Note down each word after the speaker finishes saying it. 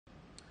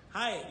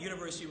Hi,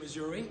 University of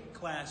Missouri,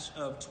 class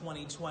of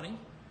 2020.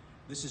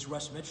 This is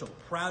Russ Mitchell,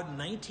 proud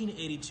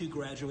 1982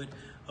 graduate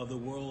of the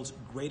world's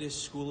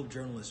greatest school of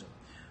journalism.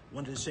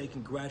 Wanted to say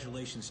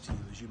congratulations to you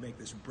as you make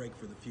this break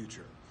for the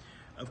future.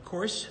 Of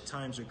course,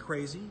 times are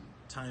crazy,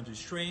 times are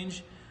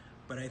strange,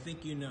 but I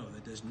think you know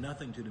that there's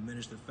nothing to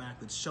diminish the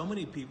fact that so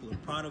many people are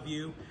proud of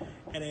you,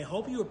 and I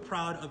hope you are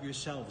proud of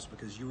yourselves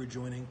because you are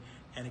joining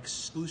an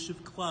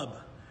exclusive club,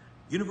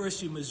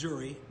 University of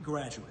Missouri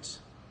graduates.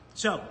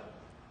 So,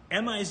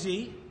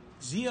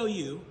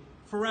 M-I-Z-Z-O-U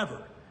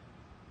forever.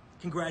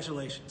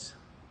 Congratulations.